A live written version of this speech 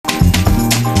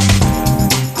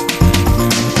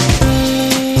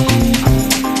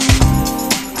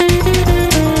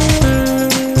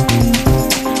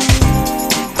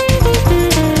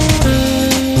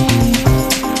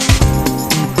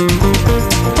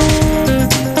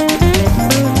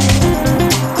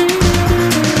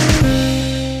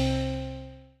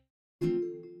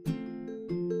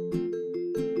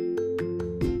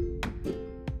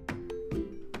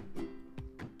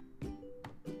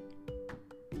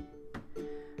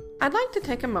I'd like to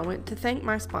take a moment to thank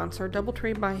my sponsor,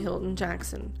 Doubletree by Hilton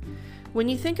Jackson. When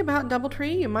you think about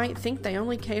Doubletree, you might think they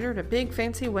only cater to big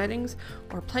fancy weddings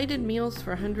or plated meals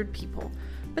for 100 people,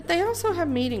 but they also have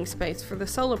meeting space for the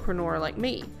solopreneur like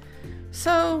me.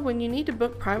 So, when you need to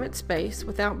book private space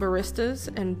without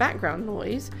baristas and background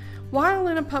noise, while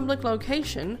in a public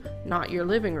location, not your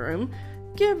living room,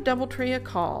 give Doubletree a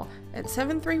call at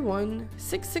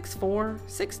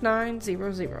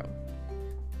 731-664-6900.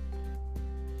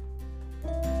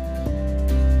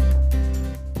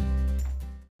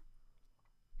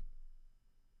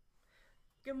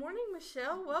 Good morning,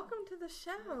 Michelle. Welcome to the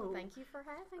show. Thank you for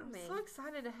having me. I'm so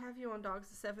excited to have you on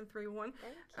Dogs of 731.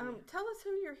 Thank you. Tell us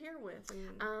who you're here with.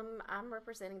 I'm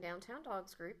representing Downtown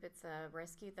Dogs Group. It's a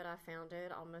rescue that I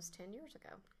founded almost 10 years ago.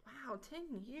 Wow,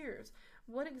 10 years.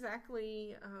 What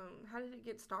exactly, how did it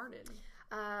get started?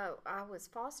 I was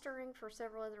fostering for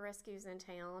several other rescues in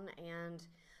town and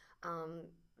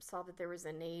saw that there was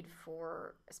a need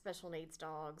for special needs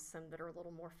dogs, some that are a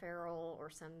little more feral or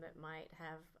some that might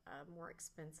have more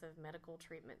expensive medical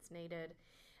treatments needed,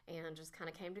 and just kind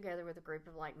of came together with a group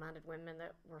of like-minded women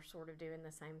that were sort of doing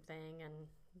the same thing and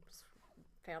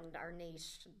found our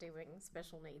niche doing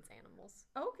special needs animals.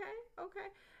 Okay.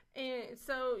 And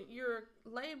so you're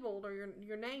labeled, or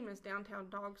your name is Downtown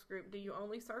Dogs Group. Do you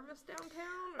only service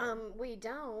downtown? We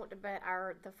don't, but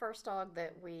the first dog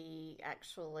that we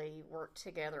actually worked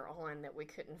together on that we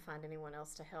couldn't find anyone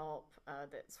else to help,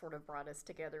 that sort of brought us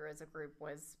together as a group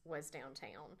was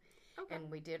downtown. Okay.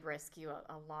 And we did rescue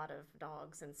a lot of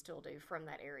dogs and still do from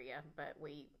that area, but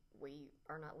we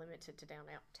are not limited to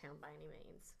downtown by any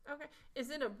means. Okay.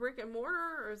 Is it a brick and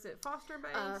mortar or is it foster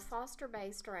based? Foster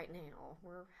based right now.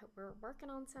 We're working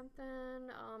on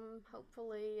something.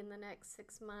 Hopefully in the next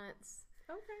 6 months.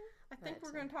 Okay. I think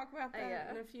we're going to talk about that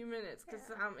in a few minutes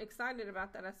because I'm excited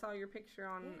about that. I saw your picture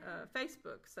on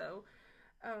Facebook. So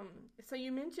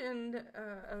you mentioned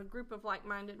a group of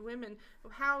like-minded women.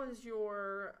 How is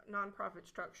your nonprofit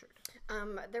structured?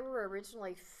 There were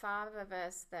originally 5 of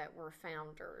us that were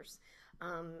founders,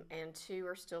 and 2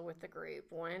 are still with the group.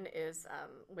 One is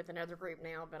with another group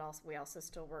now, but we also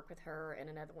still work with her, and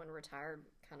another one retired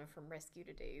kind of from rescue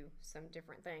to do some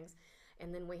different things.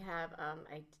 And then we have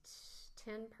a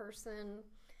 10-person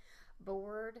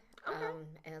board,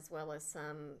 as well as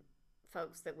some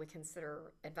folks that we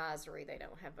consider advisory. They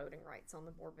don't have voting rights on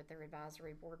the board, but they're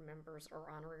advisory board members or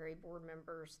honorary board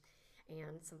members,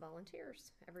 and some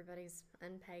volunteers. Everybody's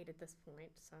unpaid at this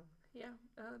point, so. Yeah,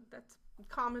 that's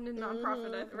common in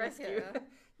nonprofit rescue. Yeah.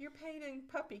 You're paid in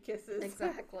puppy kisses.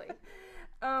 Exactly.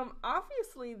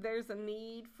 Obviously, there's a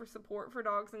need for support for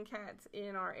dogs and cats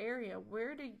in our area.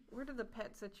 Where do the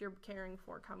pets that you're caring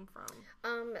for come from?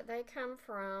 They come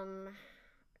from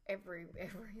everywhere.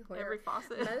 Every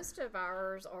faucet. Most of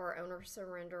ours are owner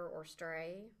surrender or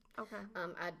stray. Okay.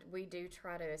 We do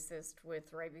try to assist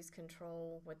with rabies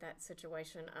control with that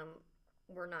situation.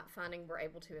 We're not finding we're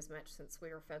able to as much since we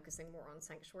are focusing more on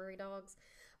sanctuary dogs,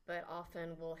 but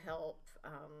often we'll help,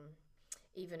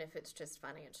 even if it's just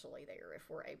financially there, if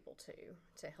we're able to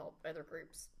help other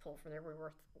groups pull from there. We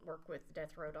work with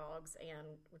Death Row Dogs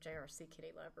and JRC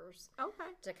Kitty Lovers.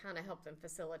 Okay. To kind of help them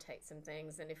facilitate some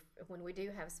things, and when we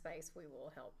do have space, we will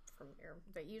help from there.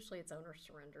 But usually it's owner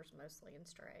surrenders, mostly in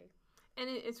stray. And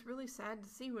it's really sad to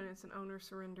see when it's an owner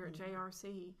surrender at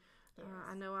JRC. Yes.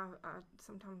 I know I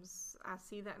sometimes I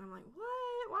see that and I'm like,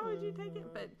 what? Why would you take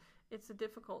it? But it's a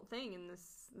difficult thing in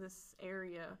this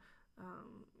area.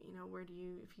 Where do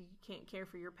you, if you can't care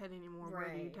for your pet anymore, where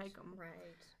do you take them?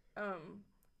 Right.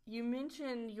 You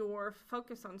mentioned your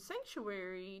focus on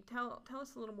sanctuary. Tell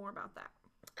us a little more about that.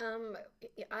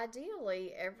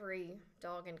 Ideally, every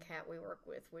dog and cat we work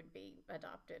with would be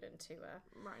adopted into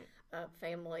a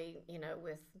family,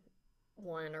 with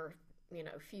one or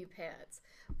few pets.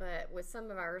 But with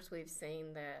some of ours, we've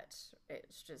seen that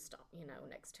it's just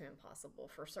next to impossible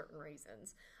for certain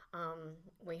reasons.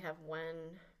 We have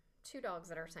 2 dogs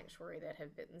at our sanctuary that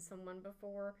have bitten someone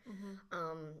before.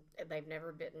 Mm-hmm. They've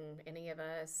never bitten any of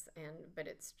us, but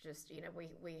it's just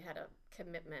we had a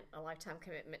lifetime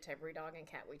commitment to every dog and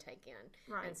cat we take in.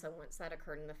 Right. And so once that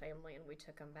occurred in the family and we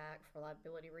took them back for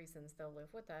liability reasons, they'll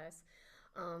live with us.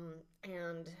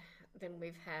 And then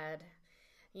we've had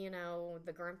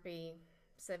the grumpy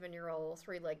 7-year-old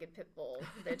 3-legged pit bull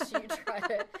that you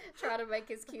try to make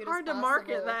as cute as possible. Hard to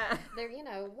market that. They're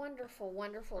wonderful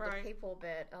to people,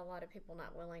 but a lot of people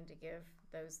not willing to give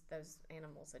those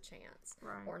animals a chance,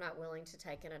 or not willing to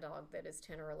take in a dog that is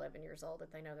 10 or 11 years old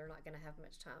that they know they're not going to have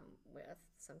much time with.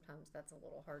 Sometimes that's a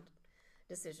little hard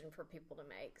decision for people to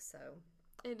make. So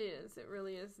It is. It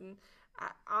really is. And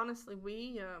honestly,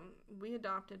 we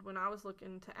adopted when I was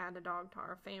looking to add a dog to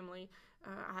our family.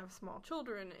 I have small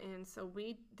children, and so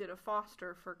we did a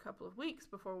foster for a couple of weeks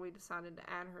before we decided to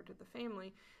add her to the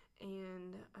family.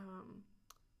 And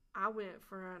I went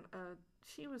for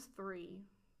she was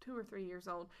 2 or 3 years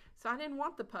old, so I didn't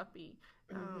want the puppy.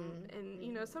 And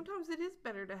you know, sometimes it is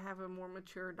better to have a more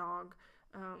mature dog.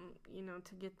 You know,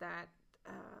 to get that.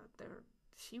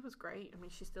 She was great. I mean,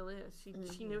 she still is.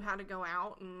 She knew how to go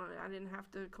out, and I didn't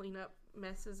have to clean up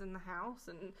messes in the house,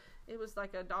 and it was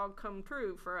like a dog come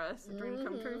true for us, a dream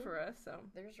come true for us. So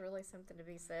there's really something to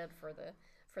be said for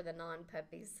the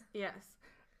non-puppies. Yes.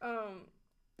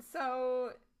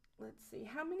 So let's see.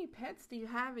 How many pets do you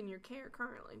have in your care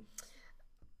currently?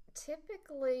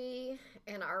 Typically,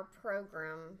 in our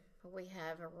program, we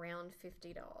have around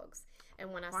 50 dogs.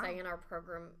 And when I say in our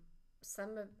program,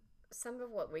 some of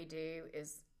what we do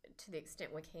is, to the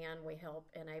extent we can, we help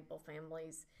enable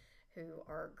families who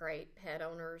are great pet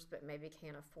owners but maybe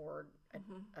can't afford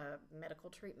a medical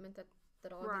treatment that the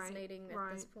dog is needing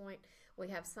at this point. We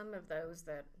have some of those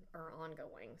that are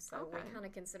ongoing. So we kind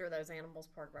of consider those animals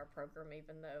part of our program,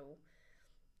 even though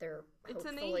they're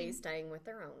hopefully staying with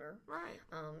their owner. Right.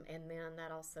 And then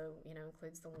that also, you know,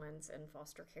 includes the ones in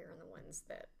foster care and the ones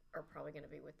that are probably going to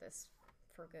be with us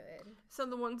for good. So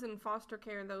the ones in foster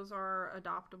care, those are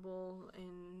adoptable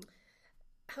and...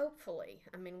 Hopefully.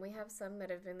 I mean, we have some that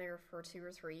have been there for 2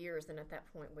 or 3 years, and at that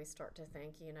point we start to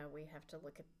think, you know, we have to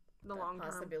look at the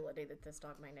possibility that this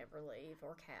dog may never leave,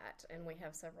 or cat. And we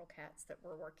have several cats that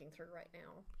we're working through right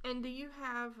now. And do you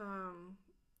have...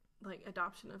 like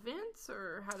adoption events,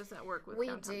 or how does that work with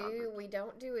Downtown Dog Group? We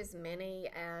don't do as many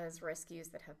as rescues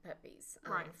that have puppies,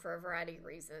 for a variety of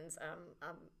reasons.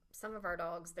 Some of our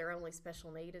dogs, their only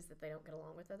special need is that they don't get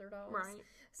along with other dogs. Right.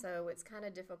 So it's kind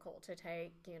of difficult to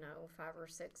take, you know, 5 or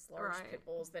 6 large pit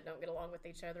bulls that don't get along with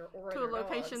each other or to a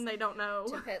location they don't know.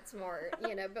 To PetSmart,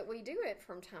 you know, but we do it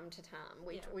from time to time.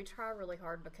 We try really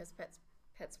hard because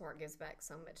PetSmart gives back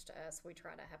so much to us. We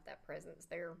try to have that presence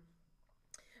there.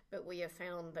 But we have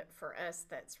found that for us,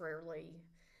 that's rarely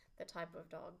the type of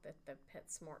dog that the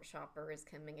PetSmart shopper is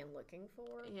coming and looking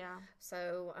for. Yeah.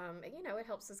 So, you know, it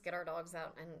helps us get our dogs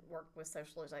out and work with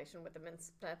socialization with them and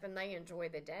stuff, and they enjoy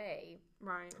the day.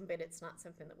 Right. But it's not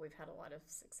something that we've had a lot of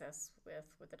success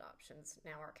with adoptions.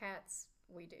 Now, our cats,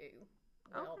 we do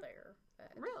well there.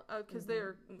 But, really? Oh, because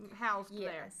they're housed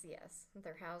there. Yes.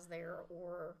 They're housed there,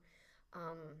 or,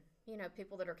 you know,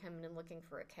 people that are coming and looking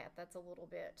for a cat, that's a little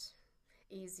bit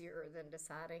easier than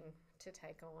deciding to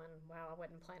take on, wow, I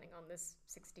wasn't planning on this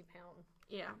 60-pound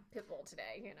pit bull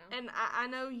today, you know. And I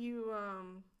know you,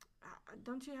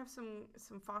 don't you have some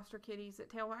foster kitties at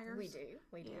Tailwaggers?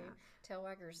 We do.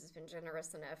 Tailwaggers has been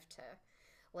generous enough to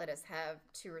let us have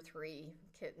 2 or 3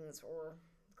 kittens or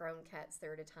grown cats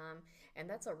there at a time. And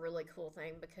that's a really cool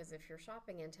thing, because if you're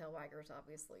shopping in Tailwaggers,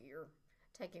 obviously you're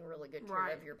taking really good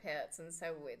care of your pets. And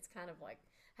so it's kind of like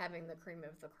having the cream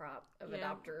of the crop of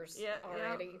adopters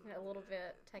already a little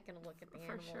bit, taking a look at the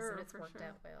animals, and it's worked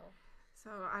out well.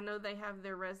 So I know they have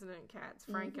their resident cats,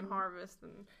 Frank and Harvest,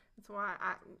 and that's why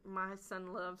my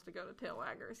son loves to go to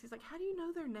Tailwaggers. He's like, how do you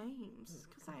know their names?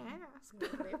 Because I asked.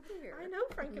 I know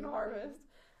Frank and Harvest.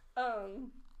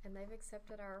 And they've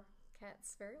accepted our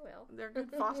cats very well. They're good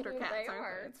foster cats, they aren't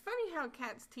are. they? It's funny how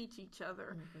cats teach each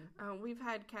other. We've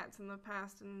had cats in the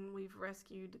past, and we've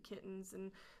rescued kittens,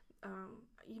 and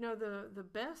you know, the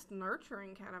best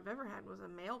nurturing cat I've ever had was a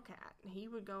male cat. He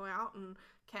would go out and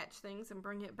catch things and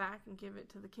bring it back and give it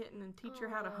to the kitten and teach her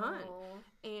how to hunt.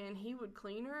 And he would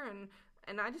clean her,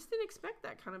 and I just didn't expect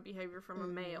that kind of behavior from a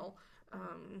male.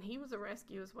 And he was a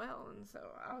rescue as well, and so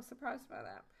I was surprised by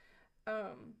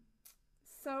that.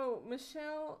 So,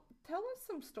 Michelle, tell us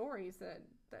some stories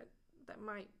that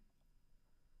might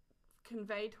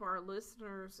convey to our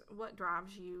listeners what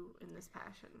drives you in this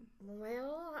passion.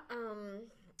 Well,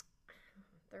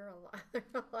 there are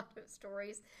a lot of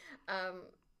stories.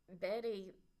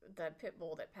 Betty, the pit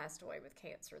bull that passed away with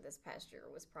cancer this past year,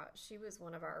 she was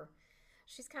one of our.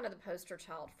 She's kind of the poster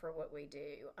child for what we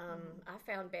do. I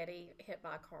found Betty hit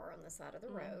by a car on the side of the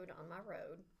road, on my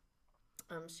road.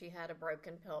 She had a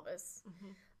broken pelvis,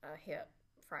 a hip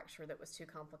fracture that was too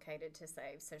complicated to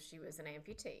save, so she was an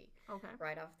amputee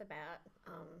right off the bat.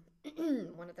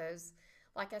 One of those,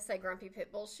 like I say, grumpy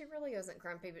pit bulls. She really isn't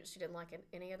grumpy, but she didn't like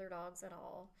any other dogs at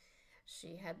all.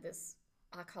 She had this,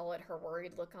 I call it her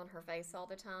worried look on her face all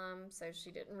the time, so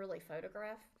she didn't really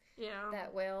photograph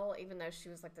that well, even though she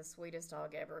was like the sweetest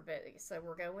dog ever. But so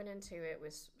we're going into it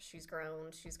with, she's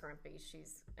grown, she's grumpy,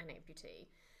 she's an amputee.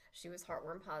 She was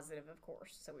heartworm positive, of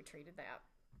course, so we treated that.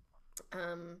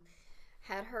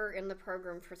 had her in the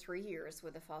program for 3 years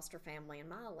with a foster family in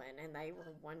Milan, and they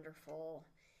were wonderful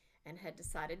and had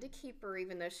decided to keep her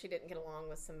even though she didn't get along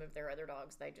with some of their other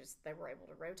dogs. They were able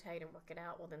to rotate and work it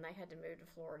out. Well, then they had to move to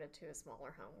Florida to a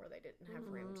smaller home where they didn't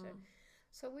have room to.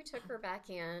 So we took her back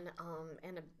in,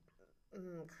 and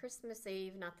Christmas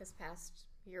Eve, not this past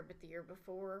year, but the year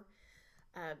before,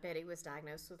 Betty was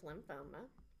diagnosed with lymphoma.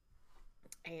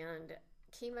 And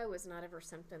chemo was not ever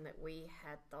something that we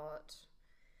had thought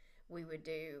we would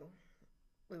do.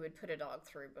 We would put a dog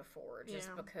through before,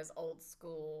 just because old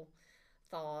school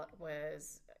thought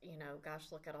was,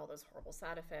 gosh, look at all those horrible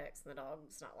side effects, and the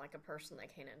dog's not like a person they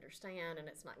can't understand, and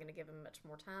it's not going to give them much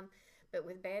more time. But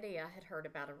with Betty, I had heard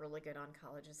about a really good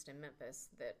oncologist in Memphis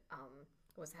that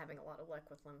was having a lot of luck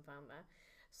with lymphoma.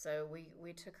 So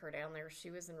we took her down there. She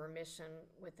was in remission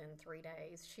within 3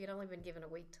 days. She had only been given a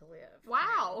week to live.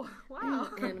 Wow.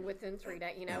 And within 3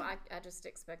 days, I just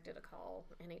expected a call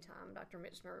anytime. Dr.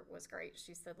 Mitchner was great.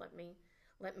 She said, let me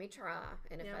try.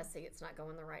 And if I see it's not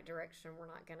going the right direction, we're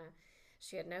not going to.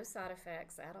 She had no side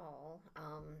effects at all.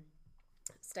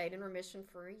 Stayed in remission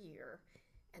for a year.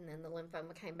 And then the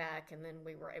lymphoma came back, and then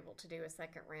we were able to do a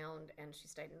second round, and she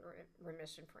stayed in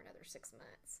remission for another 6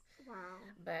 months. Wow.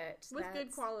 But with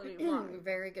good quality of life.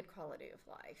 Very good quality of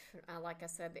life. Like I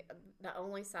said, the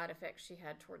only side effect she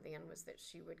had toward the end was that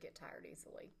she would get tired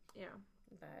easily. Yeah.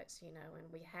 But,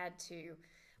 and we had to,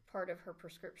 part of her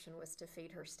prescription was to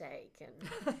feed her steak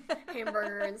and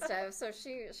hamburger and stuff. So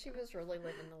she was really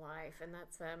living the life. And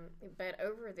that's, but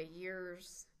over the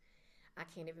years, I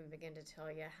can't even begin to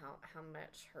tell you how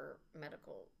much her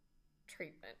medical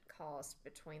treatment cost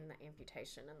between the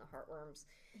amputation and the heartworms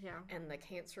and the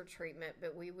cancer treatment.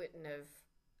 But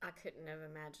I couldn't have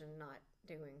imagined not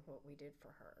doing what we did for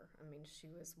her. I mean, she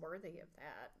was worthy of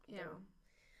that. Yeah.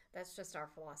 That's just our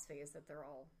philosophy, is that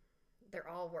they're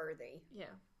all worthy. Yeah,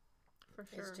 for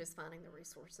sure. It's just finding the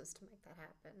resources to make that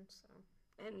happen. So.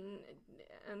 And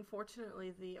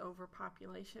unfortunately, the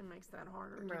overpopulation makes that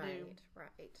harder to do.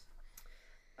 Right.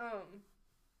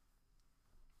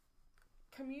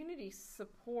 Community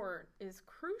support is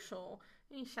crucial.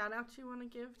 Any shout outs you want to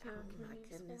give to community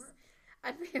support?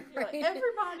 I'd be afraid.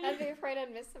 Everybody. I'd be afraid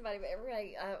I'd miss somebody, but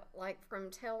everybody, like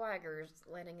from Tail Waggers,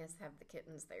 letting us have the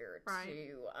kittens there,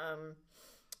 to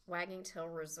Wagging Tail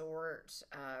Resort.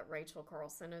 Rachel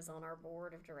Carlson is on our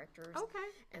board of directors. Okay.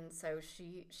 And so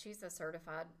she's a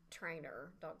certified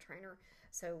dog trainer.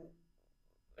 So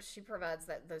she provides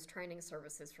those training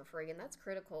services for free, and that's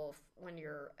critical when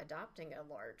you're adopting a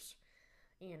large,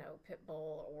 pit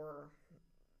bull or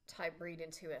type breed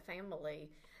into a family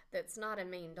that's not a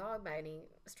mean dog by any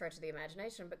stretch of the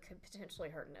imagination, but could potentially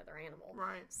hurt another animal.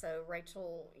 Right. So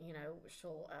Rachel,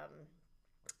 she'll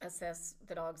assess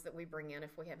the dogs that we bring in.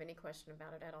 If we have any question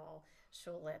about it at all,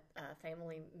 she'll let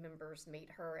family members meet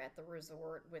her at the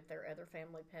resort with their other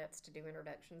family pets to do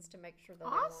introductions to make sure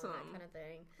they'll get along, that kind of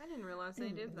thing. I didn't realize they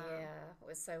did that.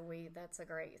 Yeah, so that's a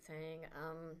great thing.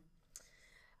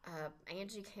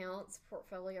 Angie Counts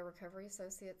Portfolio Recovery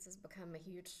Associates has become a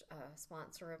huge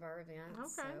sponsor of our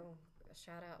events. Okay. So a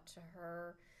shout out to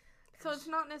her. So it's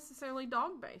not necessarily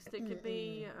dog based. It could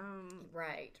be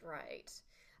right.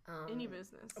 Any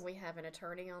business. We have an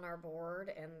attorney on our board,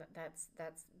 and that's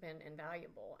been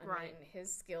invaluable. I mean,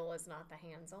 his skill is not the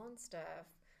hands-on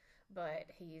stuff, but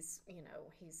he's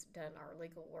done our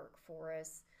legal work for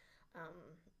us.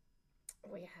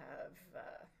 We have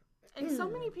and so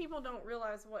many people don't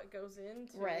realize what goes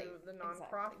into the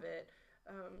nonprofit.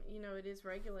 Exactly. It is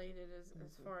regulated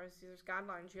as far as there's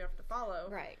guidelines you have to follow.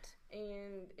 Right.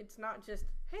 And it's not just,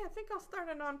 hey, I think I'll start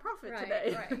a nonprofit today.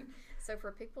 today. Right. So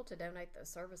for people to donate those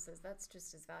services, that's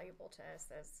just as valuable to us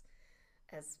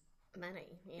as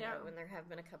money, and there have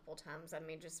been a couple of times,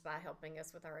 just by helping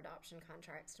us with our adoption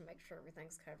contracts to make sure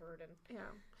everything's covered.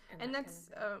 And that's,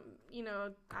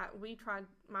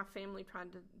 my family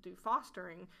tried to do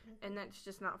fostering, and that's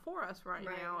just not for us right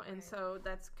now. And so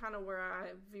that's kind of where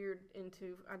I veered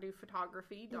into, I do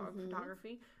photography, dog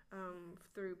photography,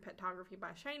 through Petography by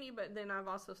Shani, but then I've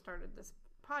also started this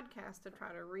podcast to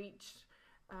try to reach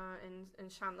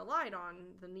and shine the light on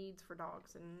the needs for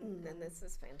dogs and this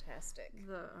is fantastic.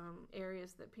 The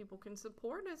areas that people can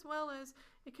support, as well as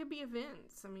it could be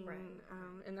events.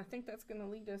 And I think that's going to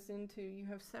lead us into, you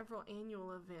have several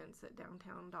annual events at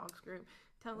Downtown Dogs Group.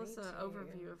 Tell us an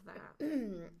overview of that.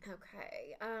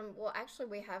 Okay. Well, actually,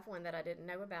 we have one that I didn't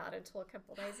know about until a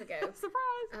couple days ago.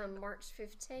 Surprise! March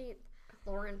 15th,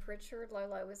 Lauren Pritchard,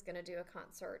 Lolo, is going to do a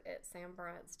concert at Sam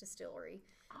Bryant's Distillery.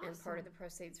 Awesome. And part of the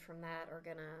proceeds from that are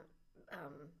going to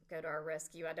go to our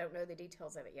rescue. I don't know the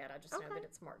details of it yet. I just know that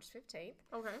it's March 15th.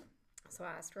 Okay. So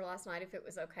I asked her last night if it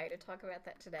was okay to talk about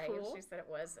that today, and she said it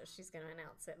was. So she's going to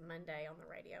announce it Monday on the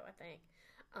radio, I think.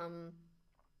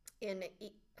 In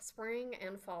spring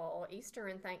and fall, Easter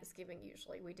and Thanksgiving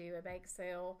usually, we do a bake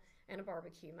sale and a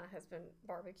barbecue. My husband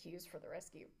barbecues for the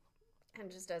rescue and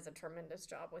just does a tremendous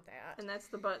job with that. And that's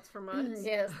the Butts for Mutts?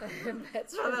 Yes,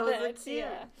 that's that was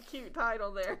a cute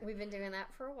title there. We've been doing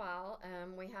that for a while.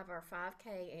 We have our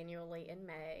 5K annually in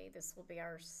May. This will be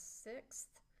our 6th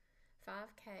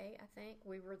 5K, I think.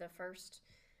 We were the first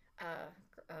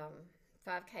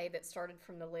 5K that started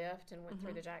from the lift and went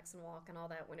through the Jackson Walk and all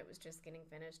that when it was just getting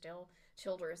finished. Dale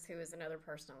Childress, who is another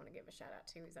person I want to give a shout out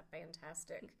to, he's a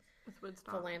fantastic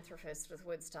philanthropist with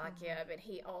Woodstock, but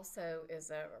he also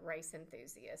is a race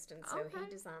enthusiast, and so he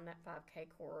designed that 5K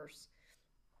course,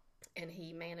 and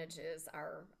he manages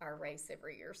our race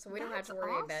every year, so we don't have to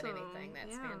worry about anything.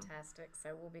 That's fantastic.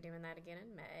 So we'll be doing that again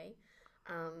in May.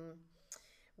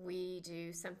 We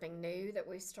do something new that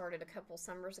we started a couple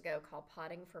summers ago called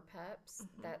Potting for Pups.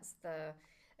 That's the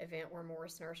event where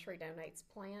Morris Nursery donates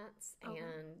plants,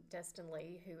 and Dustin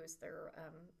Lee, who is their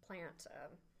plant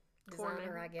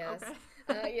designer, I guess,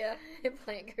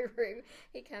 plant guru,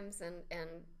 he comes and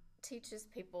teaches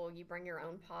people. You bring your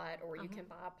own pot, or you can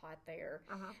buy a pot there,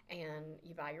 and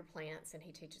you buy your plants, and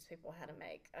he teaches people how to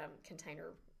make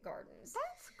container gardens.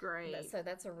 That's great. So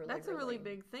that's a really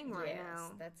big thing right now.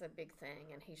 Yes, that's a big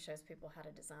thing, and he shows people how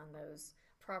to design those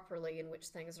properly and which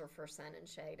things are for sun and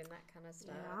shade and that kind of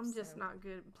stuff. Yeah, I'm just not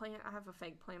good at plant. I have a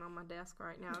fake plant on my desk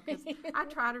right now because I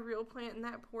tried a real plant, and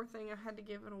that poor thing, I had to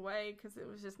give it away because it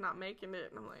was just not making it,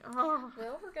 and I'm like, oh.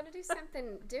 Well, we're going to do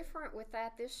something different with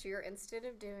that this year. Instead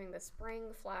of doing the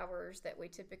spring flowers that we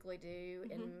typically do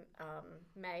in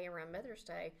May around Mother's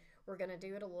Day, we're going to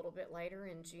do it a little bit later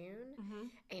in June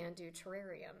and do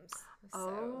terrariums.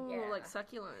 Like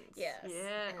succulents. Yes.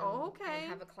 Yeah. And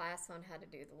have a class on how to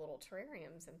do the little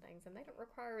terrariums and things, and they don't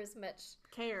require as much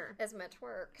care, as much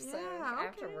work.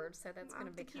 Afterwards, so that's going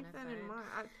to be kind of fun. Keep that in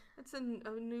mind. That's a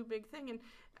new big thing, and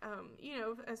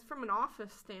as from an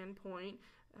office standpoint.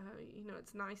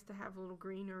 It's nice to have a little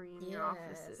greenery in your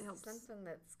office. It helps. Something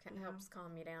that helps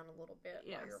calm you down a little bit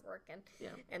while you're working. Yeah.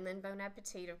 And then Bon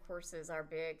Appetit, of course, is our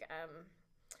big,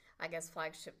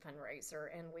 flagship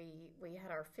fundraiser. And we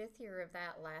had our 5th year of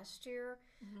that last year.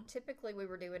 Typically, we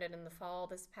were doing it in the fall.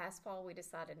 This past fall, we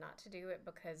decided not to do it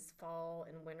because fall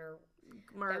and winter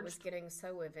that was getting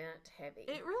so event heavy.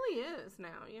 It really is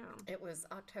now, yeah. It was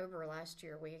October last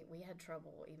year. We had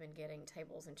trouble even getting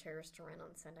tables and chairs to rent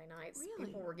on Sunday nights. Really?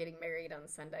 People were getting married on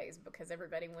Sundays because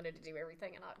everybody wanted to do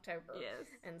everything in October. Yes.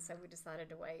 And so we decided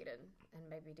to wait and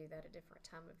maybe do that a different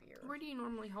time of year. Where do you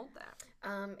normally hold that?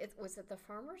 It was at the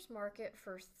farmer's market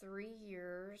for 3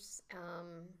 years.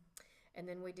 And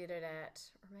then we did it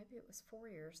or maybe it was 4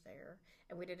 years there,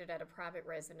 and we did it at a private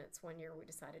residence. 1 year we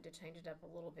decided to change it up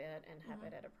a little bit and have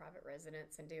it at a private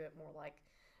residence and do it more like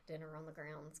dinner on the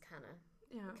grounds kind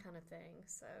of thing.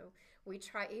 So we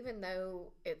try, even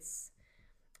though it's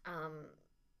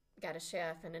got a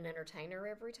chef and an entertainer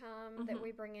every time that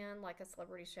we bring in, like a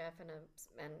celebrity chef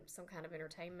and some kind of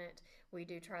entertainment, we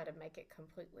do try to make it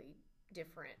completely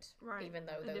different, right? Even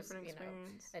though those,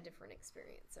 a different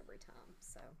experience every time.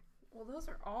 So. Well, those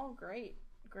are all great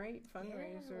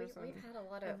fundraisers. Yeah, we've had a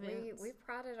lot of we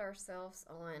prided ourselves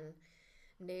on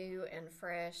new and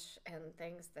fresh and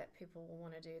things that people will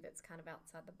want to do that's kind of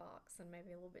outside the box and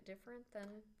maybe a little bit different than.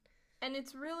 And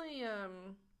it's really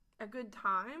a good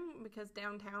time because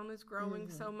downtown is growing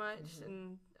so much,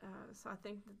 and so I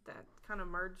think that kind of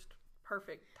merged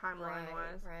perfect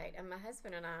timeline-wise. Right. And my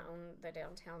husband and I own the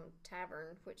Downtown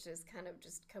Tavern, which is kind of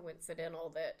just coincidental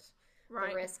that.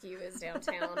 The rescue is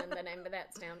downtown, and the name of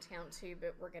that's downtown too.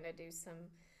 But we're going to do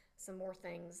some more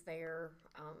things there.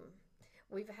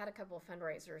 We've had a couple of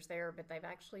fundraisers there, but they've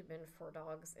actually been for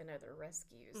dogs and other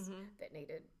rescues that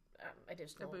needed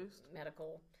additional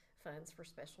medical funds for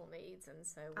special needs, and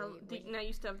so I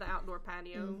used to have the outdoor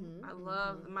patio. I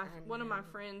love one of my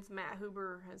friends, Matt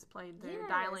Huber, has played there,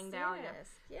 Dialing Dahlia.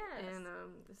 Yes. And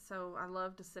so I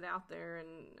love to sit out there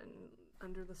and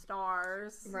under the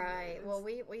stars. Right. Well,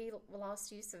 we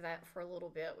lost use of that for a little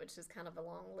bit, which is kind of a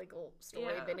long legal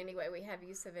story. But anyway, we have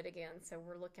use of it again. So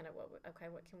we're looking at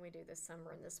what can we do this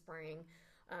summer and this spring?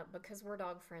 Because we're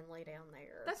dog friendly down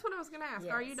there. That's what I was going to ask.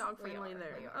 Yes, are you dog friendly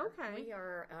there? We are. Okay. We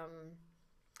are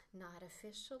not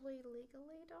officially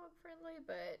legally dog friendly,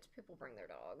 but people bring their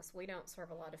dogs. We don't serve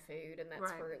a lot of food, and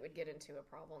that's where it would get into a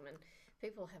problem. And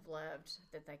people have loved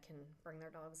that they can bring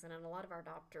their dogs in, and a lot of our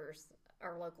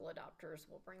local adopters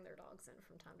will bring their dogs in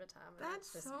from time to time. And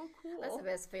that's so cool. That's the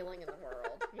best feeling in the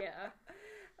world. Yeah.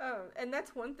 And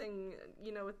that's one thing,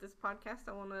 with this podcast,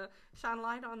 I want to shine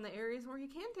light on the areas where you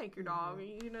can take your dog.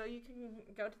 You can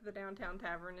go to the downtown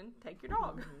tavern and take your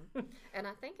dog. And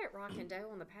I think at Rock and Doe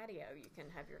on the patio, you can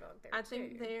have your dog there, I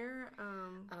think there.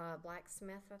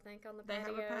 Blacksmith, I think, on the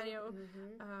patio. They have a patio.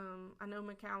 I know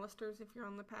McAllister's, if you're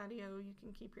on the patio, you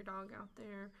can keep your dog out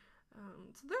there.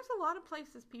 So there's a lot of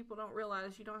places people don't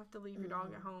realize you don't have to leave your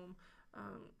dog at home.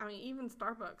 I mean, even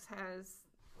Starbucks has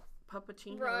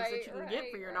puppuccinos that you can get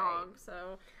for your dog.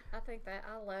 So I think that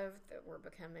I love that we're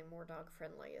becoming more dog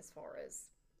friendly as far as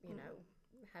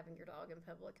having your dog in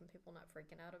public and people not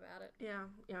freaking out about it.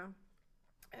 Yeah.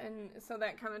 And so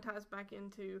that kind of ties back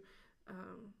into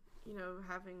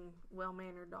having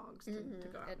well-mannered dogs to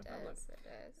go out in public.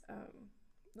 It does.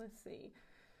 Let's see,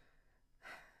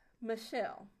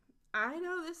 Michelle, I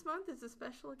know this month is a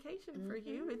special occasion for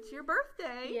you. It's your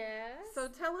birthday. Yes. So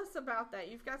tell us about that.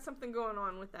 You've got something going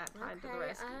on with that tied to the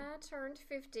rescue. I turned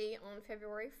 50 on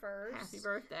February 1st. Happy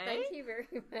birthday. Thank you very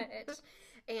much.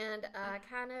 And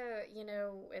kind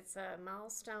of, it's a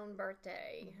milestone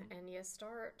birthday. And you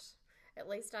start, at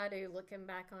least I do, looking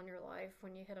back on your life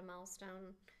when you hit a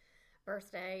milestone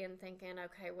birthday and thinking,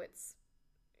 okay, what's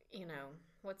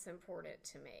important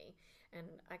to me? And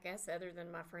I guess other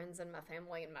than my friends and my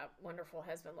family and my wonderful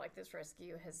husband, like, this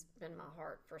rescue has been my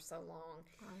heart for so long.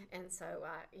 Right. And so,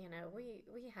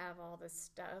 we have all this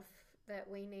stuff that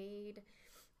we need.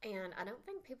 And I don't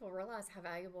think people realize how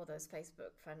valuable those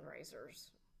Facebook fundraisers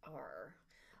are.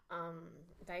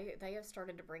 They have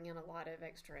started to bring in a lot of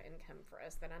extra income for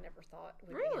us that I never thought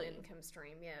would be an income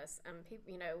stream. Yes.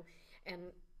 People, and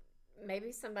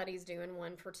maybe somebody's doing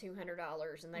one for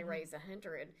 $200 and they raise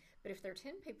 $100. But if there are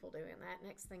 10 people doing that,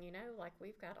 next thing you know, like,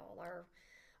 we've got all our,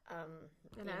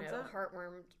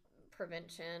 heartworm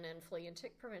prevention and flea and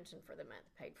tick prevention for the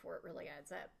month paid for. It really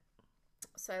adds up.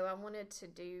 So I wanted to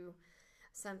do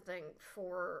something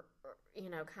for,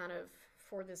 kind of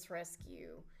for this rescue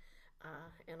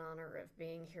in honor of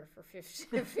being here for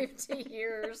 50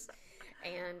 years.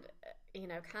 And,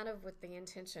 kind of with the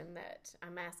intention that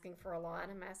I'm asking for a lot.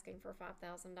 I'm asking for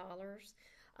 $5,000.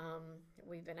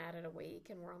 We've been at it a week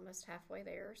and we're almost halfway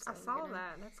there. So I saw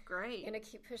that. That's great. Gonna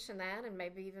keep pushing that and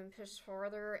maybe even push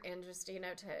farther and just,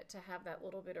 to have that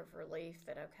little bit of relief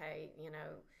that, okay,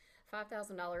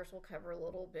 $5,000 will cover a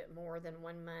little bit more than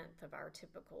 1 month of our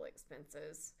typical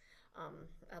expenses.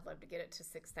 I'd love to get it to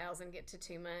 6,000, get to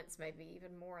 2 months, maybe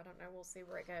even more. I don't know. We'll see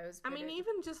where it goes.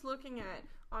 Even just looking at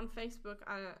on Facebook,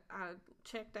 I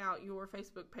checked out your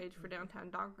Facebook page for Downtown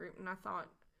Dog Group, and I thought,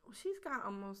 well, she's got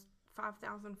almost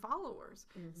 5,000 followers.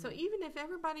 So even if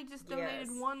everybody just donated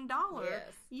 $1,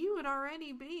 you would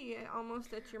already be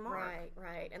almost at your mark.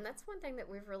 Right. And that's one thing that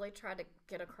we've really tried to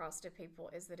get across to people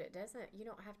is that you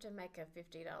don't have to make a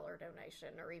 $50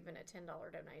 donation or even a $10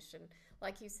 donation.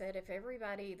 Like you said, if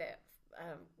everybody that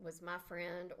was my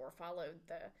friend or followed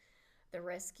the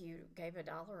rescue gave $1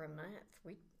 a month,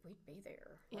 we'd be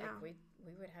there. Yeah. Like,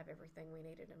 we would have everything we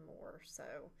needed and more. So.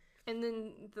 And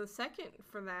then the second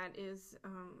for that is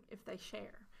if they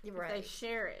share. Right. If they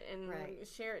share it and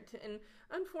share it and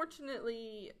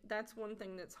unfortunately, that's one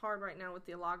thing that's hard right now with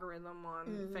the algorithm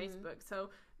on Facebook.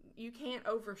 So you can't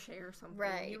overshare something.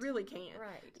 Right. You really can't.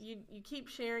 Right. You keep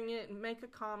sharing it and make a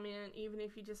comment, even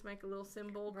if you just make a little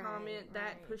symbol comment,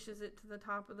 that pushes it to the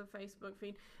top of the Facebook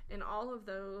feed. And all of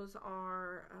those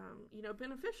are,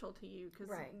 beneficial to you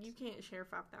because you can't share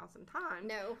 5,000 times.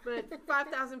 No. But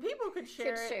 5,000 people could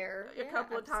share it a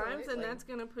couple of times, and that's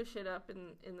going to push it up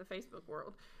in the Facebook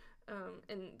world.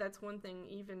 And that's one thing,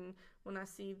 even when I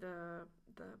see the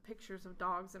pictures of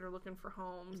dogs that are looking for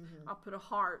homes, I'll put a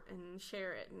heart and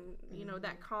share it. And,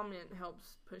 that comment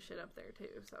helps push it up there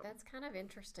too. So that's kind of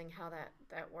interesting how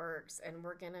that works. And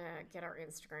we're going to get our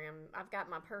Instagram. I've got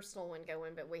my personal one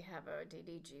going, but we have a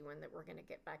DDG one that we're going to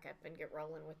get back up and get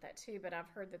rolling with that too. But I've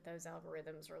heard that those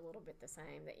algorithms are a little bit the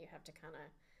same, that you have to kind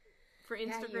of, for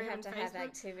Instagram, you have and to Facebook. Have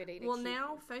activity.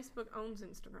 Now Facebook owns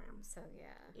Instagram. So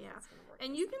yeah,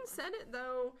 and you can set it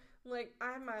though. Like,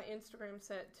 I have my Instagram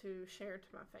set to share to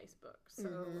my Facebook, so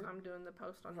I'm doing the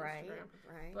post on Instagram.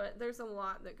 Right. But there's a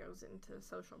lot that goes into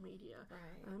social media.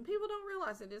 Right. People don't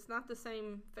realize it. It's not the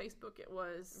same Facebook it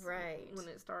was when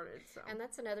it started. So. And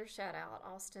that's another shout out,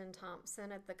 Austin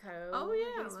Thompson at The Cove. Oh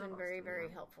yeah, he's been very, very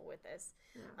helpful with this.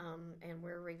 Yeah. And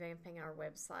we're revamping our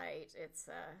website. It's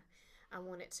I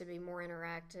want it to be more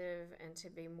interactive and to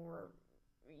be more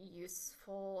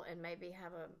useful, and maybe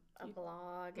have a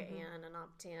blog and an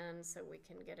opt-in so we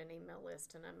can get an email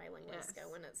list and a mailing list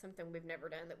going. It's something we've never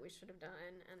done that we should have done.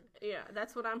 And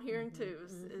that's what I'm hearing too.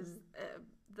 Is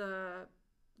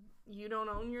you don't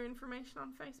own your information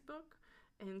on Facebook,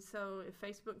 And so if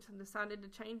Facebook decided to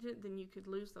change it, then you could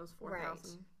lose those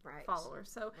 4,000 followers.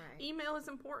 So email is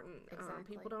important.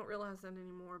 Exactly. People don't realize that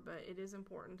anymore, but it is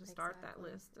important to start that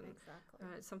list. And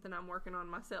it's something I'm working on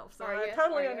myself. So I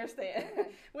totally understand.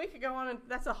 We could go on, and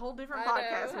that's a whole different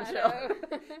podcast, Michelle.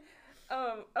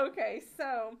 Okay,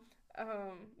 so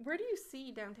where do you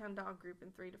see Downtown Dog Group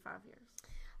in 3 to 5 years?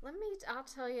 I'll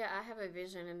tell you, I have a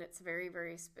vision, and it's very,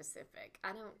 very specific.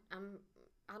 I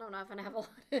don't often have a lot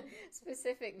of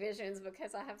specific visions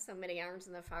because I have so many irons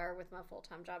in the fire with my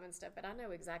full-time job and stuff, but I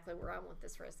know exactly where I want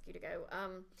this rescue to go.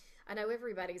 I know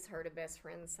everybody's heard of Best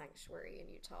Friends Sanctuary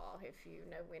in Utah. If you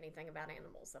know anything about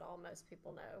animals at all, most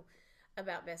people know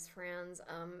about Best Friends.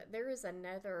 There is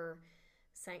another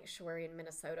sanctuary in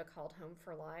Minnesota called Home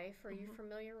for Life. Are you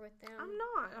familiar with them? I'm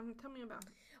not. Tell me about it.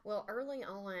 Well, early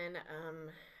on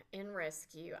in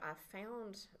rescue, I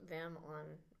found them on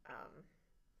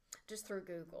just through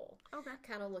Google. Okay.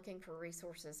 Kind of looking for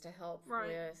resources to help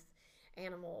with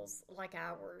animals like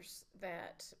ours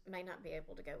that may not be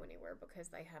able to go anywhere because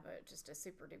they have just a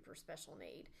super duper special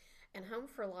need. And Home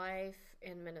for Life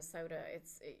in Minnesota,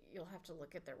 you'll have to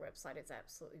look at their website. It's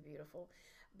absolutely beautiful.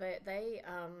 But they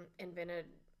invented,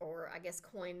 or I guess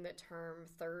coined, the term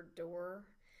third door.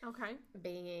 Okay.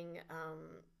 Being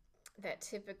that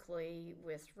typically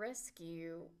with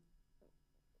rescue,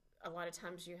 a lot of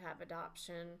times you have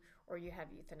adoption or you have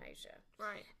euthanasia.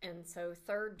 Right. And so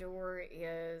third door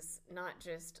is not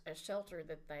just a shelter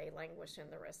that they languish in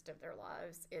the rest of their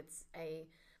lives. It's a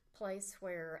place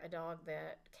where a dog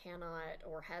that cannot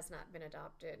or has not been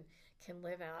adopted can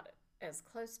live out as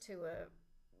close to a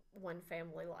one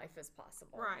family life as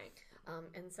possible. Right.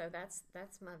 And so that's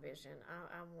my vision.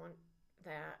 I want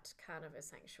that kind of a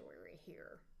sanctuary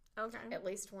here. Okay. At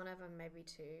least one of them, maybe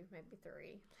 2, maybe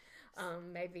 3.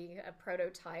 Maybe a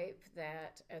prototype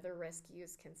that other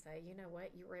rescues can say, you know what,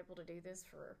 you were able to do this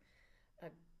for a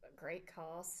great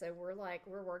cost. So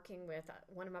we're working with,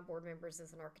 one of my board members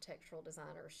is an architectural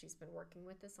designer. She's been working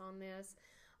with us on this,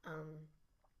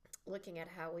 looking at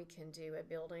how we can do a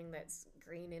building that's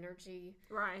green energy.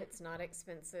 Right. It's not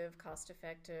expensive, cost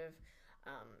effective.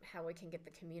 How we can get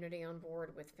the community on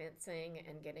board with fencing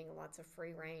and getting lots of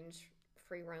free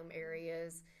roam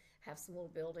areas. Have some little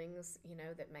buildings,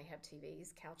 that may have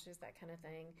TVs, couches, that kind of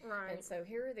thing. Right. And so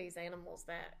here are these animals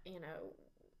that,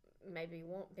 maybe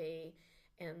won't be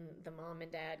in the mom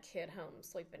and dad kid home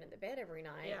sleeping in the bed every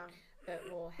night, but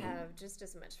will have just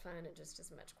as much fun and just as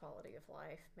much quality of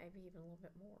life, maybe even a little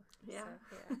bit more. Yeah.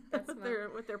 So, that's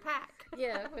with their pack.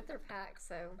 Yeah, with their pack.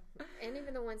 So, and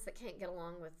even the ones that can't get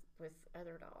along with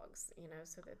other dogs,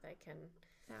 so that they can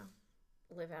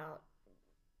live out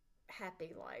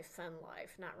happy life, fun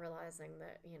life, not realizing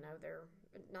that, they're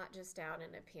not just out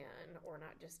in a pen or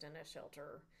not just in a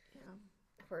shelter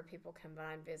where people come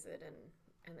by and visit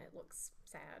and it looks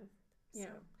sad. Yeah. So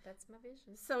that's my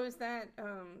vision. So is that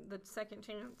the Second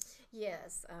Chance?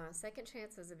 Yes. Second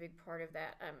Chance is a big part of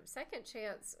that. Second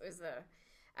Chance is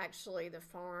actually the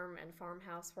farm and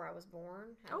farmhouse where I was born.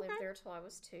 I lived there till I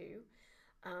was 2.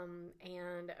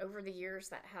 And over the years,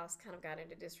 that house kind of got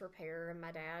into disrepair, and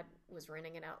my dad was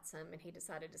renting it out some, and he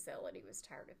decided to sell it. He was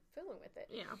tired of fooling with it.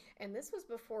 Yeah. And this was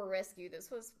before rescue.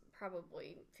 This was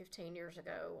probably 15 years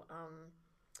ago.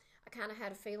 I kind of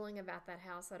had a feeling about that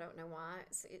house. I don't know why.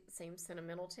 It seemed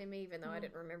sentimental to me, even though I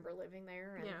didn't remember living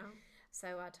there. And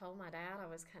so I told my dad I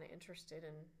was kind of interested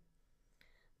in,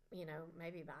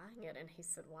 maybe buying it. And he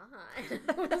said, why?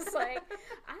 I was like,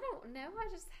 I don't know. I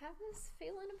just have this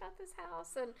feeling about this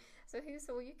house. And so he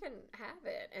said, well, you can have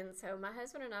it. And so my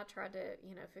husband and I tried to,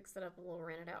 fix it up a little,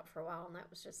 rent it out for a while. And that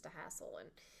was just a hassle.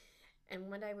 And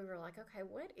one day we were like, okay,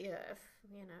 what if,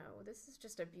 this is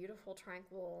just a beautiful,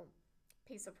 tranquil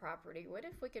piece of property. What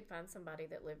if we could find somebody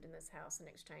that lived in this house in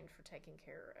exchange for taking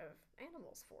care of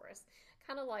animals for us?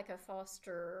 Kind of like a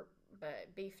foster,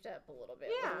 but beefed up a little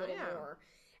bit, a little more.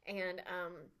 And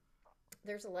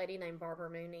there's a lady named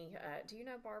Barbara Mooney. Do you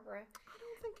know Barbara? I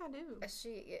don't think I do.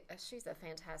 She's a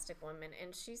fantastic woman,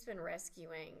 and she's been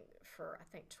rescuing for, I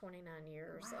think, 29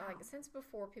 years. Wow. Since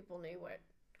before people knew what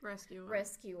rescue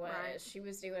was. Right. She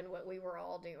was doing what we were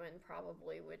all doing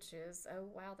probably, which is, oh,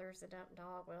 wow, there's a dump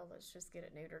dog. Well, let's just get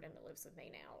it neutered and it lives with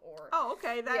me now. Or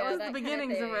that was the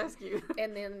beginnings of rescue.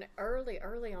 And then early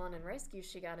on in rescue,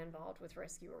 she got involved with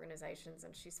rescue organizations,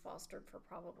 and she's fostered for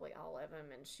probably all of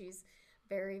them. And she's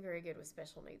very, very good with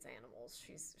special needs animals.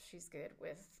 She's good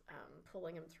with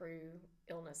pulling them through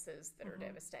illnesses that are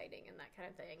devastating and that kind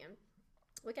of thing. And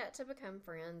we got to become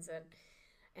friends,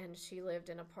 and she lived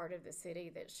in a part of the city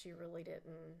that she really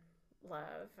didn't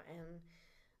love. And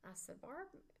I said, Barb,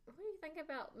 what do you think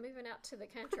about moving out to the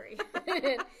country?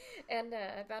 and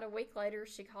about a week later,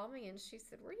 she called me and she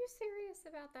said, were you serious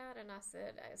about that? And I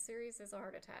said, serious as a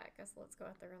heart attack. I said, let's go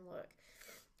out there and look.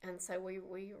 And so we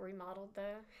remodeled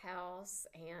the house,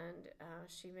 and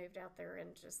she moved out there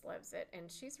and just loves it. And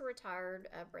she's a retired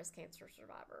breast cancer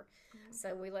survivor. Mm-hmm.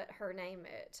 So we let her name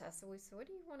it. So we said, what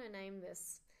do you want to name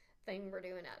this thing we're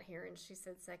doing out here? And she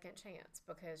said Second Chance,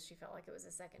 because she felt like it was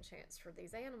a second chance for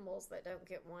these animals that don't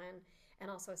get one,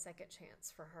 and also a second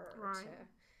chance for her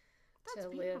to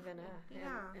live in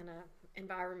a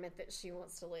environment that she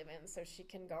wants to live in, so she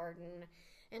can garden.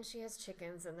 And she has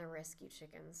chickens, and they're rescue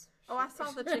chickens. Oh, I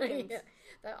saw the chickens.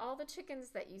 All the chickens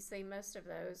that you see, most of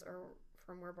those are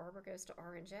from where Barbara goes to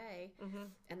R&J, mm-hmm.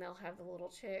 and they'll have the little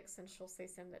chicks, and she'll see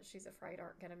some that she's afraid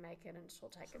aren't going to make it, and she'll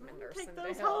take them and nurse them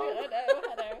to help.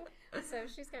 I know. So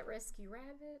she's got rescue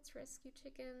rabbits, rescue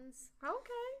chickens.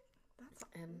 Okay.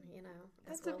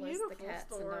 That's a beautiful the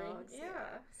cats story. And dogs.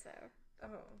 Yeah.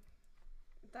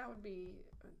 That would be,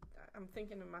 I'm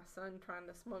thinking of my son trying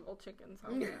to smuggle chickens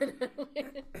home.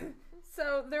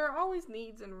 So there are always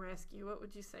needs in rescue. What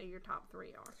would you say your top 3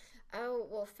 are? Oh,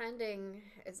 well, funding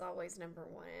is always number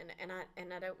one. And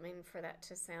I don't mean for that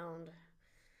to sound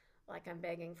like I'm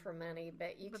begging for money,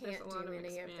 but can't do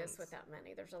any of this without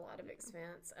money. There's a lot of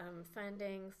expense.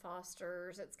 Funding,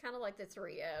 fosters. It's kind of like the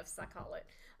 3 Fs, I call it.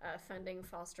 Funding,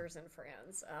 fosters, and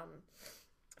friends.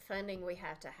 Funding we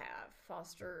have to have.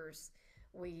 Fosters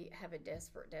we have a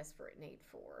desperate need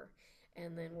for.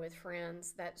 And then with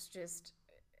friends, that's just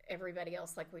everybody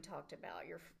else, like we talked about,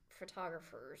 your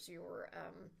photographers, your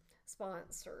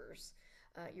sponsors,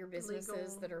 your businesses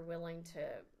legal that are willing to,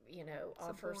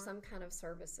 offer some kind of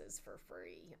services for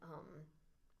free.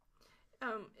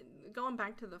 Going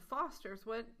back to the fosters,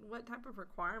 what type of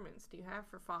requirements do you have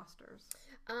for fosters?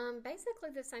 Basically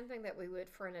the same thing that we would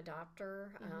for an adopter,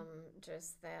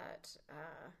 just that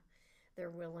they're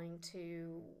willing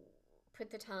to put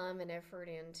the time and effort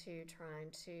into trying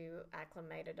to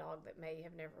acclimate a dog that may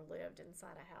have never lived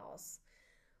inside a house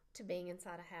to being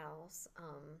inside a house.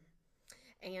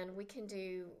 And we can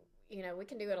do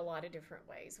it a lot of different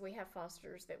ways. We have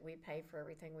fosters that we pay for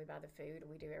everything. We buy the food.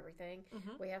 We do everything.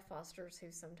 Mm-hmm. We have fosters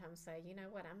who sometimes say, you know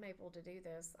what, I'm able to do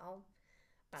this. I'll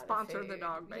sponsor the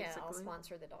dog, basically. Yeah, I'll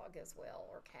sponsor the dog as well,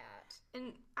 or cat.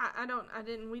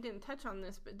 And we didn't touch on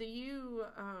this, but do you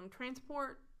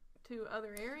transport to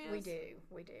other areas? We do.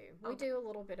 We do a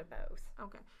little bit of both.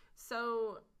 Okay.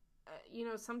 So,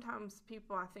 sometimes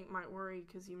people, I think, might worry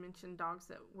because you mentioned dogs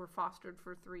that were fostered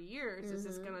for 3 years. Mm-hmm, is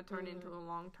this going to turn into a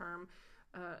long-term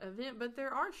event? But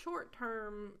there are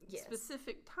short-term,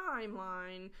 specific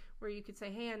timeline where you could say,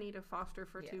 hey, I need a foster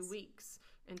for 2 weeks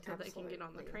until they can get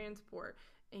on the transport.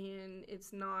 And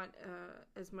it's not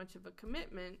as much of a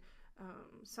commitment.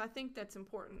 So I think that's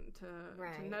important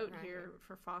to note here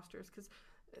for fosters, because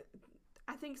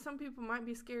I think some people might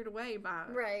be scared away by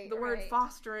the word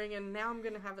fostering, and now I'm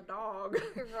going to have a dog.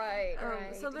 Right.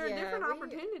 So there are different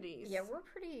opportunities. Yeah, we're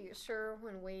pretty sure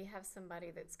when we have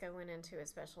somebody that's going into a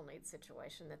special needs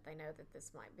situation that they know that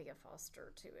this might be a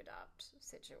foster to adopt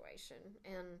situation,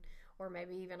 or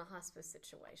maybe even a hospice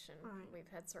situation. Right. We've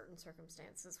had certain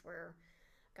circumstances where,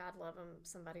 God love them,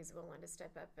 somebody's willing to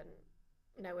step up and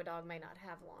know a dog may not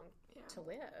have long to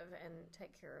live and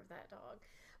take care of that dog.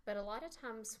 But a lot of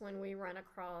times when we run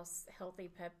across healthy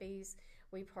puppies,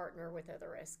 we partner with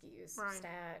other rescues. Right.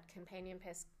 STAT, Companion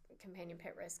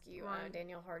Pet Rescue. Right.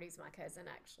 Danielle Hardy's my cousin,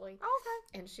 actually.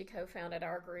 Okay. And she co-founded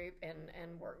our group, and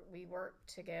we work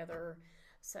together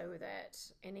so that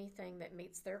anything that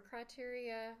meets their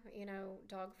criteria,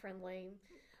 dog friendly,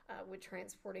 would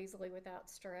transport easily without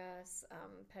stress.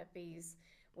 Puppies,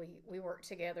 we work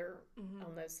together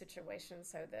on those situations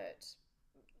so that,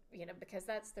 because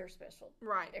that's their special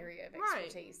area of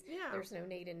expertise. Right. Yeah. There's no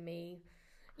need in me.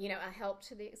 I help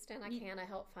to the extent I can. I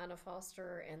help find a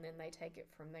foster, and then they take it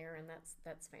from there, and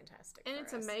that's fantastic. And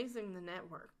it's amazing the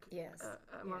network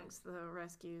amongst the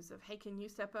rescues of, hey, can you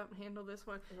step up and handle this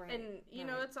one? Right. And,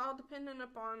 it's all dependent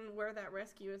upon where that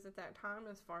rescue is at that time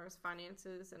as far as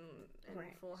finances and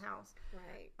full house.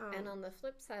 Right. And on the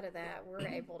flip side of that, we're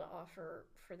able to offer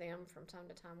for them from time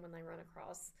to time when they run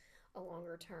across a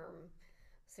longer term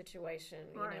situation,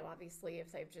 obviously if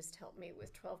they've just helped me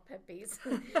with 12 puppies,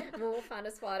 we'll find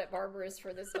a spot at Barbara's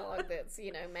for this dog that's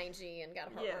mangy and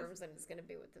got heartworms and is going to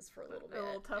be with us for a little bit, a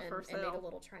little tough herself, and need a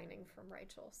little training from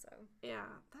Rachel. So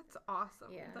that's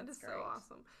awesome. That is great. So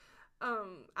awesome.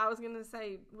 I was going to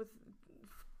say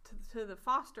to the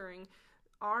fostering,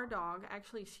 our dog,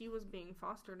 actually, she was being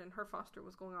fostered, and her foster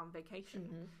was going on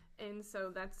vacation, and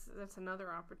so that's another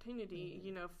opportunity.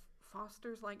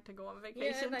 fosters like to go on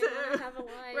vacation they too. want to have a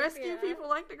life. Rescue people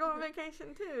like to go on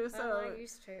vacation too. So I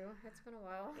used to. It's been a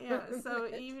while. Yeah. So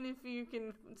even if you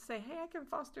can say, "Hey, I can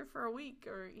foster for a week,"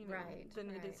 or then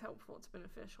it is helpful. It's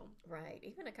beneficial. Right.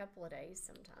 Even a couple of days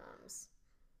sometimes.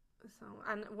 So,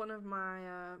 and one of my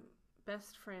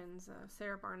best friends,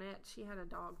 Sarah Barnett, she had a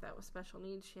dog that was special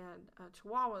needs. She had a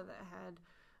Chihuahua that had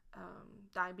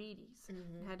diabetes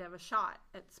and had to have a shot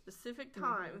at specific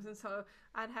times, and so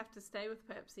I'd have to stay with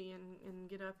Pepsi and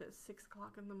get up at 6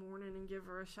 o'clock in the morning and give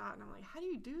her a shot, and I'm like, how do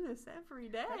you do this every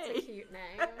day? That's a cute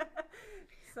name.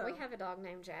 So, we have a dog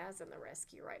named Jazz in the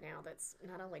rescue right now that's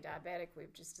not only diabetic,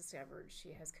 we've just discovered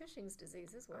she has Cushing's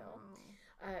disease as well.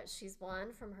 She's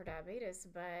blind from her diabetes,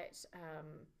 but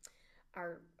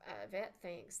our vet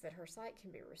thinks that her sight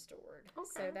can be restored. Okay.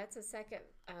 So that's a second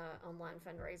online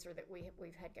fundraiser that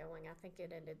we've had going. I think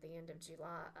it ended the end of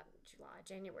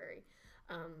January,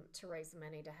 to raise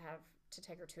money to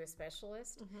take her to a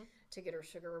specialist to get her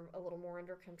sugar a little more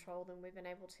under control than we've been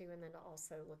able to, and then to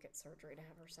also look at surgery to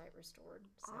have her sight restored.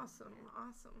 So, awesome.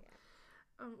 Yeah.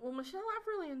 Well, Michelle, I've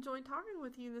really enjoyed talking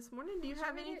with you this morning. Do you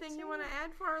have anything you want to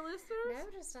add for our listeners?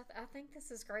 No, just I think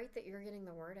this is great that you're getting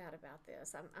the word out about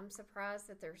this. I'm surprised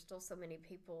that there's still so many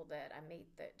people that I meet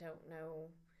that don't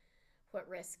know what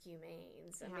rescue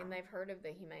means. I mean, they've heard of the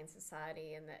Humane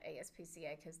Society and the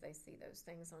ASPCA because they see those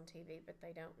things on TV, but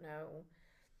they don't know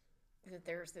that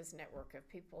there's this network of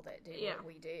people that do what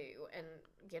we do, and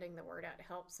getting the word out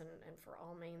helps, and for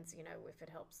all means, if it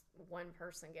helps one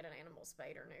person get an animal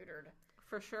spayed or neutered.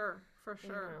 For sure.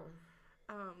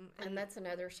 And that's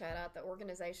another shout out. The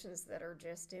organizations that are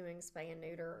just doing spay and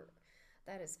neuter,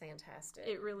 that is fantastic.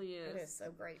 It really is. It is so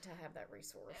great to have that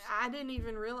resource. I didn't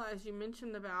even realize you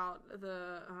mentioned about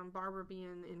the Barbara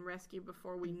being in rescue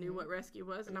before we knew what rescue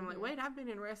was. And I'm like, wait, I've been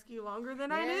in rescue longer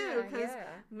than I knew. Because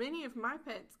many of my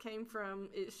pets came from,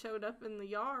 it showed up in the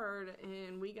yard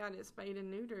and we got it spayed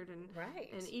and neutered.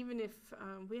 And even if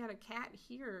we had a cat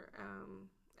here,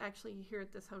 actually here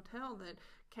at this hotel, that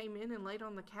came in and laid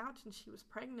on the couch, and she was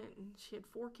pregnant and she had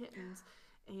 4 kittens,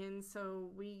 and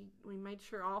so we made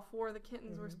sure all 4 of the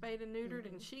kittens were spayed and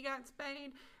neutered, and she got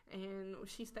spayed and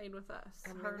she stayed with us.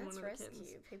 I mean, that's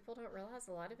rescue. People don't realize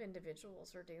a lot of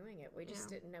individuals are doing it. We just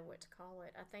didn't know what to call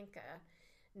it. I think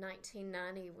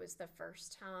 1990 was the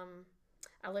first time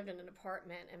I lived in an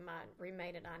apartment, and my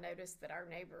roommate and I noticed that our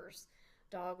neighbor's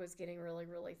dog was getting really,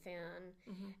 really thin,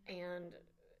 and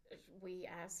we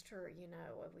asked her,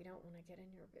 we don't want to get in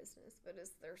your business, but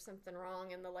is there something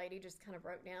wrong? And the lady just kind of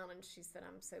broke down, and she said,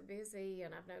 I'm so busy,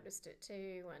 and I've noticed it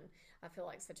too, and I feel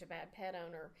like such a bad pet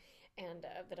owner. And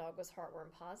the dog was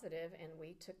heartworm positive, and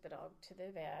we took the dog to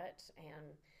the vet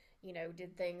and,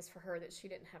 did things for her that she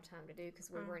didn't have time to do because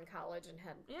we were in college and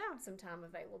had some time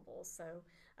available. So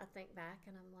I think back,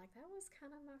 and I'm like, that was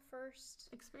kind of my first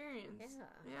experience.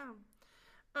 Yeah.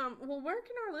 Well, where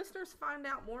can our listeners find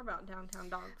out more about Downtown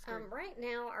Dogs Group? Right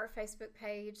now, our Facebook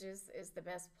page is the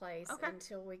best place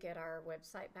until we get our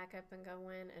website back up and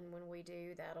going. And when we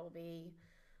do, that'll be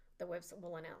the website.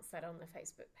 We'll announce that on the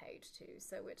Facebook page too.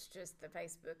 So it's just the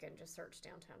Facebook, and just search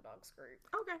Downtown Dogs Group.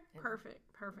 Okay,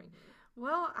 perfect.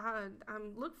 Well, I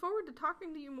look forward to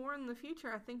talking to you more in the future.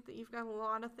 I think that you've got a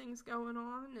lot of things going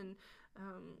on, and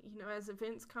as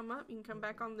events come up, you can come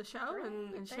back on the show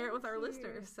and share it with our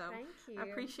listeners. So thank you. I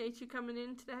appreciate you coming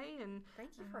in today, and thank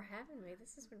you for having me.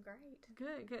 This has been great.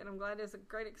 Good. I'm glad it's a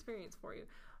great experience for you.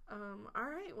 All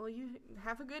right. Well, you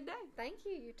have a good day. Thank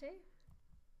you. You too.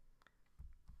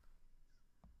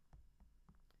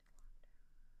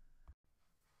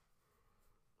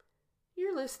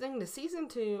 You're listening to Season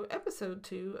 2, Episode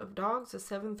 2 of Dogs of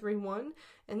 731,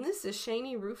 and this is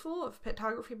Shani Ruffel of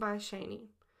Petography by Shani.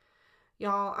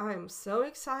 Y'all, I am so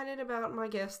excited about my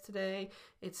guest today.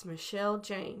 It's Michelle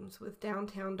James with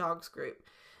Downtown Dogs Group.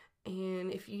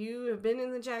 And if you have been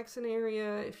in the Jackson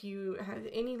area, if you have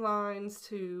any lines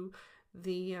to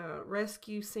the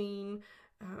rescue scene,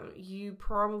 you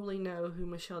probably know who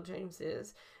Michelle James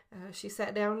is. She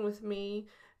sat down with me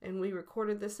and we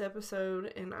recorded this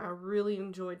episode, and I really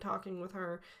enjoyed talking with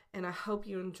her, and I hope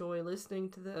you enjoy listening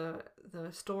to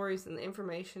the stories and the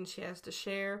information she has to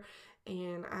share.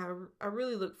 And I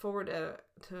really look forward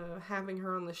to having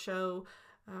her on the show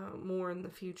more in the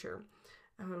future.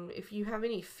 If you have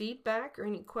any feedback or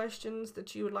any questions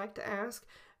that you would like to ask,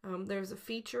 there's a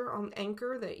feature on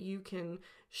Anchor that you can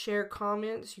share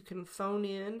comments. You can phone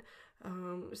in.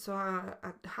 So I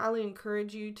highly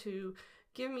encourage you to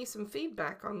give me some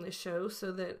feedback on this show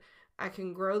so that I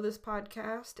can grow this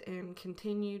podcast and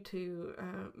continue to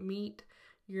meet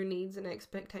your needs and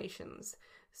expectations.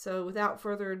 So without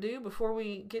further ado, before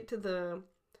we get to the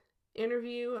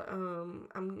interview.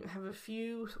 I have a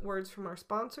few words from our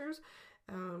sponsors,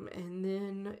 and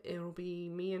then it'll be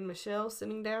me and Michelle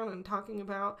sitting down and talking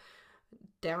about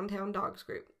Downtown Dogs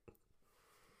Group.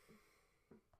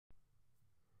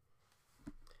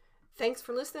 Thanks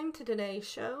for listening to today's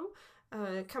show.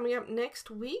 Coming up next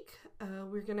week,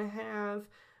 we're going to have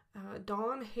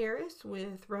Dawn Harris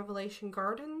with Revelation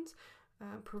Gardens,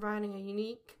 providing a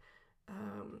unique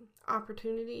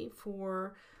opportunity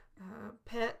for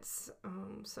pets.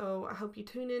 So I hope you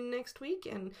tune in next week.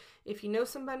 And if you know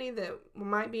somebody that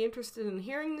might be interested in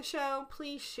hearing the show,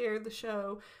 please share the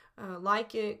show,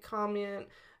 like it, comment.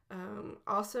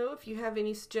 Also, if you have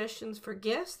any suggestions for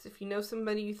guests, if you know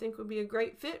somebody you think would be a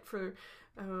great fit for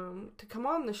to come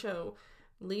on the show,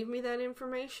 leave me that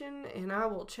information and I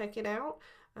will check it out.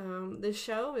 This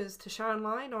show is to shine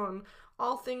light on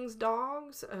all things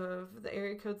dogs of the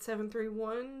area code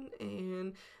 731,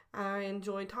 and I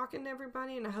enjoy talking to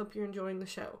everybody, and I hope you're enjoying the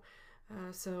show.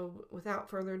 So without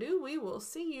further ado, we will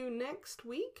see you next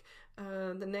week.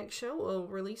 The next show will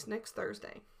release next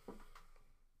Thursday.